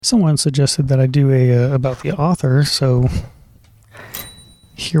Someone suggested that I do a about the author, so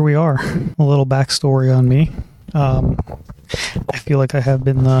here we are. A little backstory on me. I feel like I have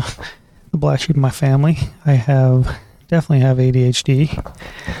been the black sheep of my family. I definitely have ADHD.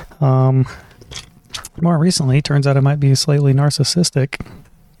 More recently, turns out I might be slightly narcissistic.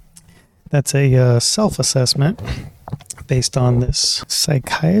 That's a self-assessment based on this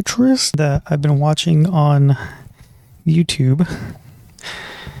psychiatrist that I've been watching on YouTube.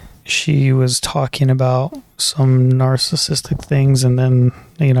 She was talking about some narcissistic things, and then,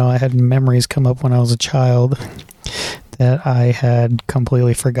 I had memories come up when I was a child that I had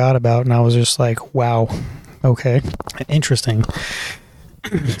completely forgot about, and I was just like, wow, okay, interesting.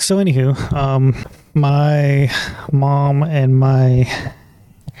 So anywho, my mom and my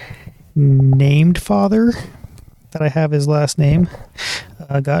named father, that I have his last name,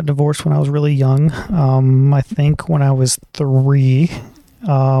 got divorced when I was really young. I think when I was 3.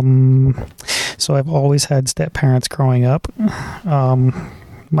 So I've always had step parents growing up.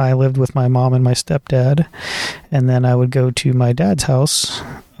 I lived with my mom and my stepdad, and then I would go to my dad's house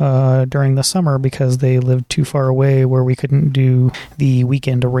during the summer because they lived too far away where we couldn't do the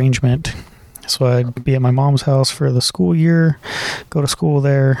weekend arrangement. So I'd be at my mom's house for the school year, go to school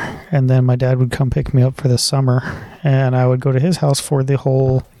there, and then my dad would come pick me up for the summer, and I would go to his house for the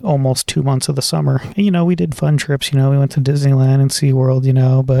whole almost 2 months of the summer. And, we did fun trips, we went to Disneyland and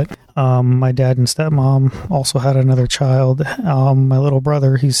SeaWorld, but my dad and stepmom also had another child. My little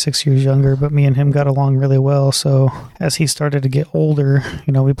brother, he's 6 years younger, but me and him got along really well. So as he started to get older,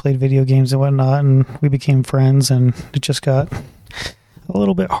 we played video games and whatnot, and we became friends, and it just got a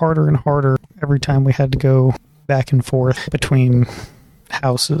little bit harder and harder every time we had to go back and forth between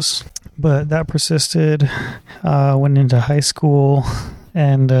houses. But that persisted. Went into high school,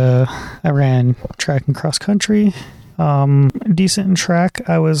 and I ran track and cross country. Decent in track.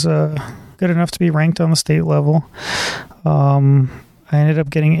 I was good enough to be ranked on the state level. I ended up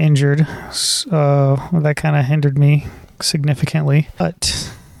getting injured. That kind of hindered me significantly.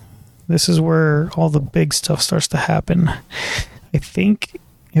 But this is where all the big stuff starts to happen. I think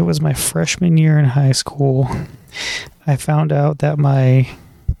it was my freshman year in high school. I found out that my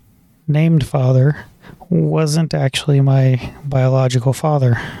named father wasn't actually my biological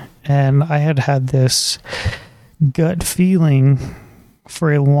father. And I had this gut feeling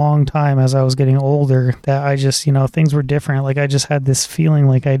for a long time as I was getting older that I just, things were different. Like I just had this feeling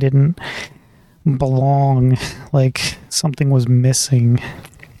like I didn't belong, like something was missing.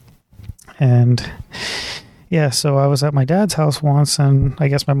 And yeah, so I was at my dad's house once, and I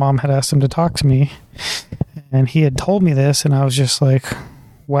guess my mom had asked him to talk to me, and he had told me this, and I was just like,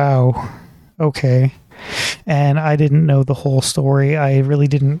 wow, okay. And I didn't know the whole story. I really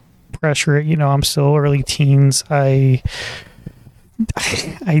didn't pressure it. I'm still early teens. I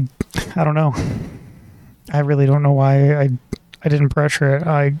don't know. I really don't know why I didn't pressure it.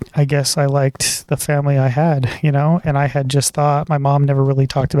 I guess I liked the family I had, and I had just thought, my mom never really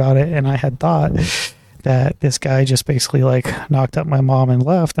talked about it, and I had thought that this guy just basically knocked up my mom and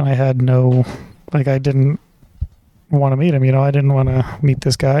left, and I had I didn't want to meet him, I didn't want to meet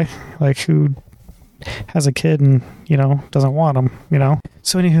this guy, who has a kid and, doesn't want him,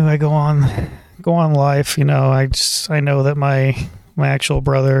 So anywho, I go on life, I know that my actual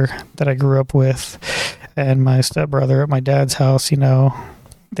brother that I grew up with and my stepbrother at my dad's house,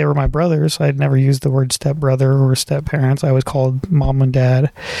 they were my brothers. I'd never used the word stepbrother or step parents. I was called mom and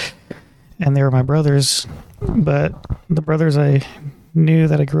dad. And they were my brothers, but the brothers I knew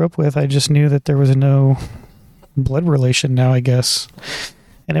that I grew up with, I just knew that there was no blood relation now, I guess.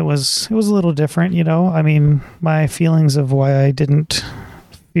 And it was a little different, my feelings of why I didn't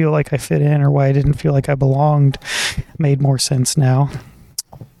feel like I fit in or why I didn't feel like I belonged made more sense now.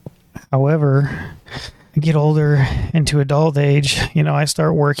 However, I get older into adult age, I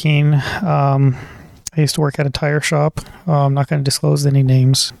start working. I used to work at a tire shop. I'm not going to disclose any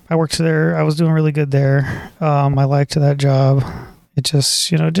names. I worked there. I was doing really good there. I liked that job. It just,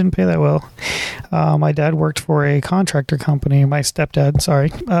 didn't pay that well. My dad worked for a contractor company. My stepdad,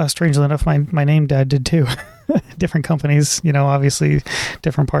 strangely enough, my named dad did too. Different companies, obviously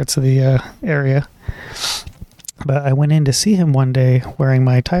different parts of the area. But I went in to see him one day wearing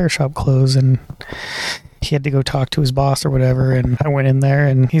my tire shop clothes, and he had to go talk to his boss or whatever. And I went in there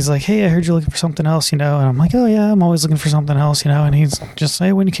and he's like, hey, I heard you're looking for something else, And I'm like, oh yeah, I'm always looking for something else, And he's just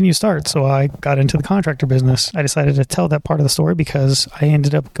like, when can you start? So I got into the contractor business. I decided to tell that part of the story because I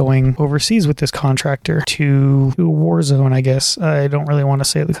ended up going overseas with this contractor to a war zone, I guess. I don't really want to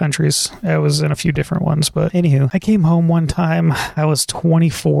say the countries. I was in a few different ones, but anywho, I came home one time. I was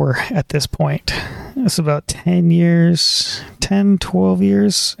 24 at this point. It's about 12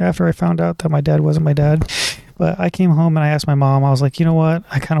 years after I found out that my dad wasn't my dad. But I came home and I asked my mom, I was like, you know what?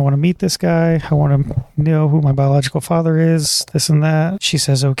 I kind of want to meet this guy. I want to know who my biological father is, this and that. She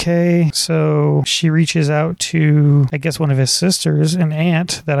says, okay. So she reaches out to, I guess, one of his sisters, an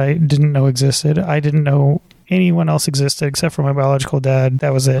aunt that I didn't know existed. I didn't know anyone else existed except for my biological dad.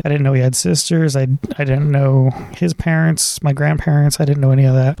 That was it. I didn't know he had sisters. I didn't know his parents, my grandparents. I didn't know any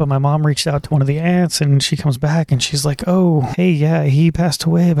of that. But my mom reached out to one of the aunts and she comes back and she's like, oh, hey, yeah, he passed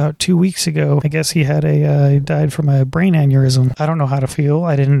away about 2 weeks ago. I guess he had died from a brain aneurysm. I don't know how to feel.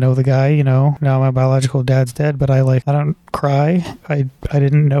 I didn't know the guy, Now my biological dad's dead, but I don't cry. I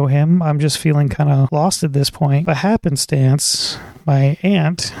didn't know him. I'm just feeling kind of lost at this point. By happenstance, my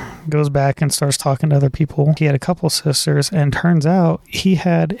aunt goes back and starts talking to other people. He had a couple sisters, and turns out he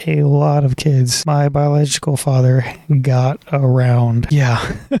had a lot of kids. My biological father got around. Yeah.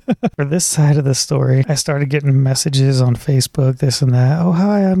 For this side of the story, I started getting messages on Facebook, this and that. Oh,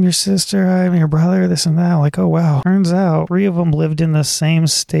 hi, I'm your sister. I'm your brother, this and that. I'm like, oh, wow. Turns out 3 of them lived in the same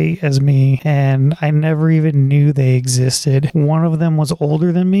state as me, and I never even knew they existed. One of them was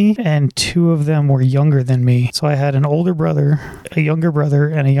older than me, and 2 of them were younger than me. So I had an older brother, a younger brother,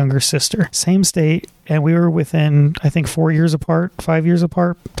 and a younger sister. Same state, and we were within, I think, 5 years apart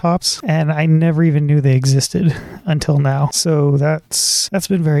tops, and I never even knew they existed until now. So that's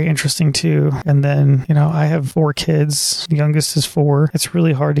been very interesting too. And then, I have 4 kids. The youngest is 4. It's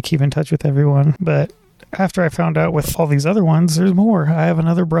really hard to keep in touch with everyone, but after I found out with all these other ones, there's more. I have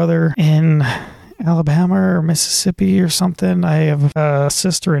another brother in Alabama or Mississippi or something. I have a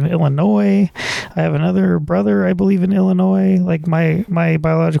sister in Illinois. I have another brother, I believe, in Illinois. Like my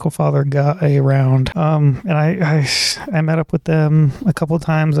biological father got around. And I met up with them a couple of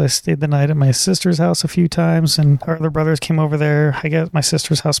times. I stayed the night at my sister's house a few times, and our other brothers came over there. I guess my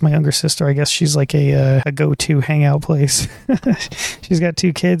sister's house, my younger sister, I guess she's like a go-to hangout place. She's got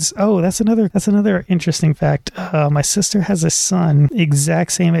 2 kids. Oh, that's another interesting fact. My sister has a son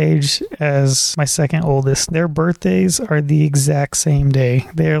exact same age as my second oldest. Their birthdays are the exact same day.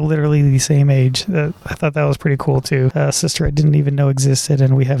 They're literally the same age. I thought that was pretty cool too. A sister I didn't even know existed,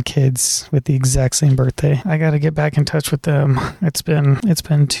 and we have kids with the exact same birthday. I got to get back in touch with them. It's been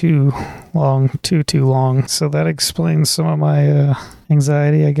too long. So that explains some of my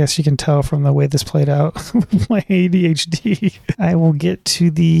anxiety. I guess you can tell from the way this played out with my ADHD. I will get to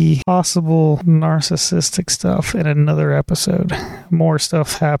the possible narcissistic stuff in another episode. More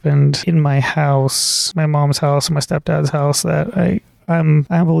stuff happened in my house, my mom's house, and my stepdad's house that I'm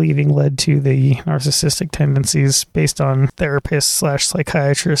believing led to the narcissistic tendencies based on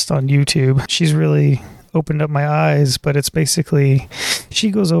therapist/psychiatrist on YouTube. She's really opened up my eyes, but it's basically,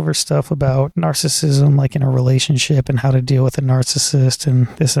 she goes over stuff about narcissism, like in a relationship and how to deal with a narcissist and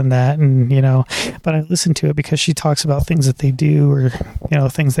this and that. And, but I listen to it because she talks about things that they do or,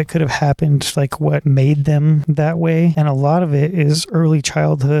 things that could have happened, like what made them that way. And a lot of it is early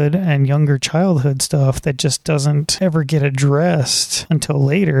childhood and younger childhood stuff that just doesn't ever get addressed until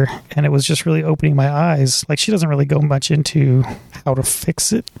later. And it was just really opening my eyes. Like, she doesn't really go much into how to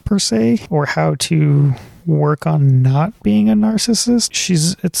fix it per se, or how to work on not being a narcissist.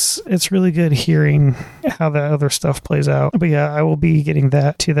 It's really good hearing how that other stuff plays out. But yeah, I will be getting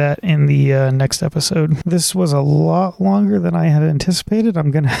to that in the next episode. This was a lot longer than I had anticipated.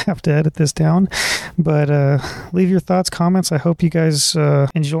 I'm gonna have to edit this down, but leave your thoughts, comments. I hope you guys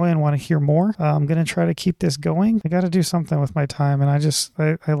enjoy and want to hear more. I'm gonna try to keep this going. I got to do something with my time, and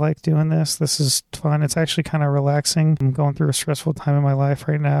I like doing this. This is fun. It's actually kind of relaxing. I'm going through a stressful time in my life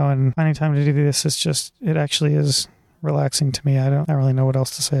right now, and finding time to do this it actually is relaxing to me. I don't really know what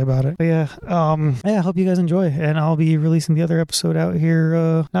else to say about it. But yeah, I hope you guys enjoy, and I'll be releasing the other episode out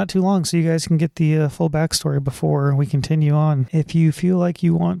here not too long, so you guys can get the full backstory before we continue on. If you feel like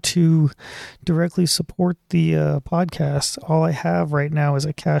you want to directly support the podcast, all I have right now is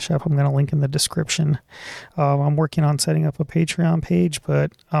a Cashapp. I'm going to link in the description. I'm working on setting up a Patreon page,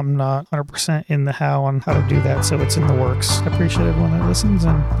 but I'm not 100% in the how to do that, so it's in the works. I appreciate everyone that listens,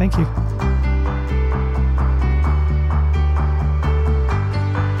 and thank you.